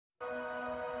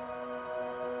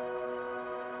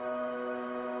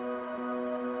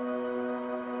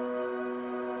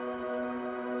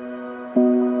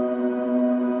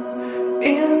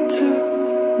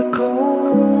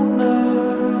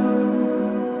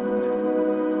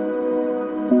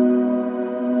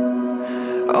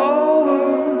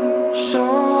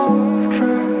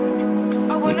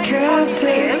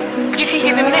You can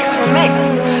give him this from me.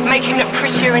 Make him look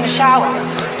prettier in the shower.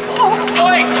 Oh,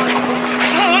 boy!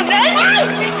 Oh, no!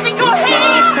 We got him!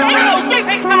 No! Give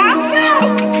it back! No!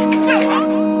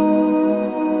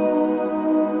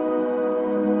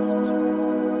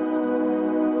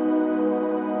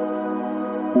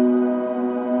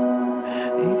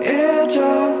 The edge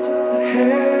of the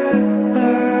headland,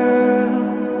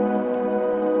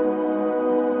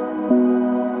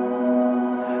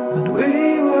 when we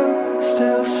were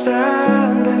still standing,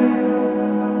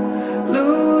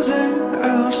 losing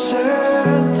our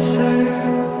senses,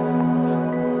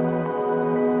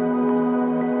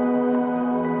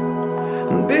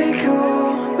 and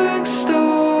becoming stone.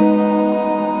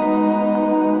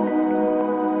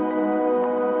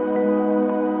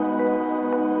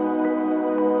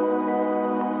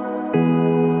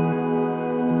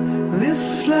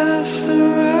 This lasts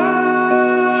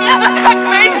around. She doesn't attack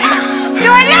me!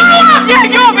 You're a liar! Yeah,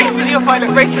 you're obviously a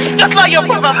violent racist, just like your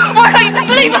brother. Why don't you just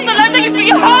leave us alone? Leave it for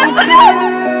your husband!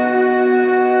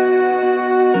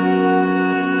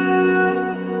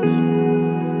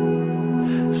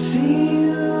 See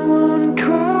one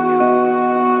cover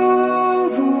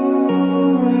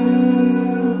around,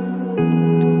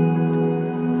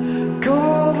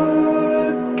 cover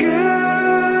again.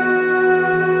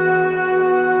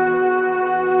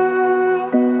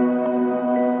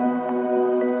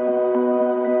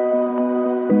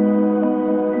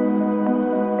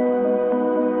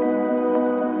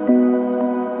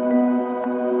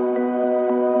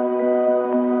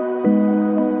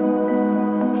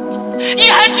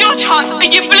 You had your chance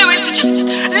and you blew it, so just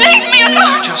leave me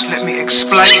alone! Just let me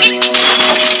explain.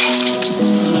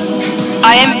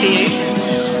 I envy you.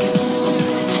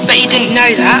 But you didn't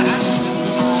know that.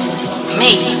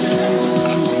 Me?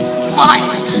 Why?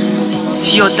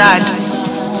 It's your dad.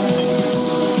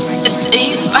 Are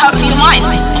you out of your mind?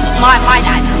 My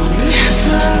dad?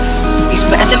 He's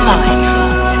better than mine.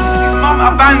 His mum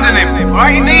abandoned him,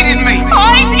 right? He needed me.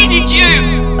 I needed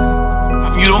you!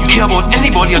 You don't care about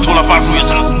anybody at all apart from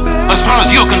yourself. As far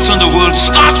as you're concerned, the world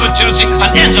starts with Chelsea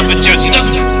and ends up with Chelsea,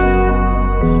 doesn't it?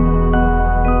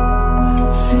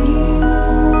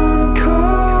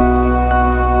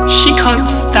 She can't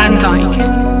stand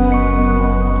Aiken.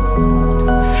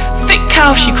 Thick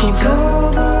cow, she calls her.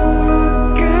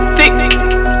 Thick,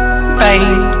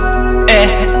 vain,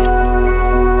 airhead.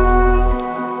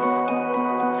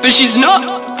 But she's not.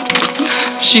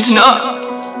 She's not.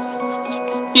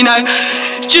 You know,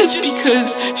 just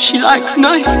because she likes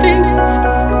nice things,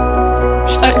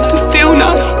 she likes to feel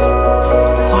nice.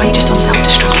 Why are you just on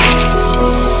self-destruct?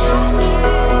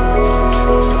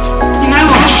 You know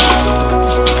what?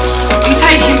 I'm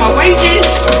taking my wages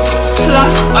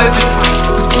plus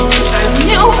overtime. Those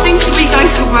little things we go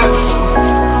to work for.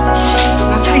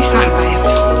 And I'll tell you something, babe.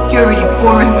 You're really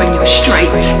boring when you're straight.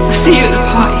 So see you at the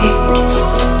party.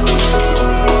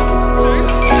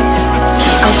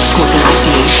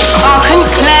 Oh,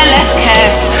 couldn't Claire less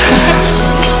care?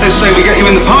 Let's say we get you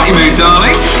in the party mood,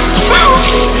 darling.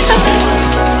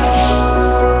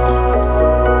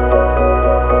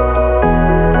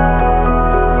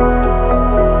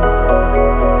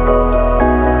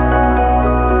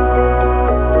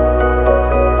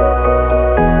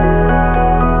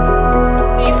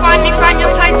 So you finally found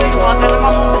your place in the world then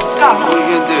among all the scum? What are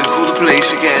you gonna do? Call the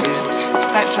police again?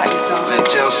 Don't flag yourself.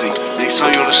 Chelsea, next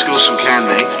time you want to score some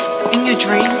candy, In your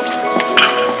dreams.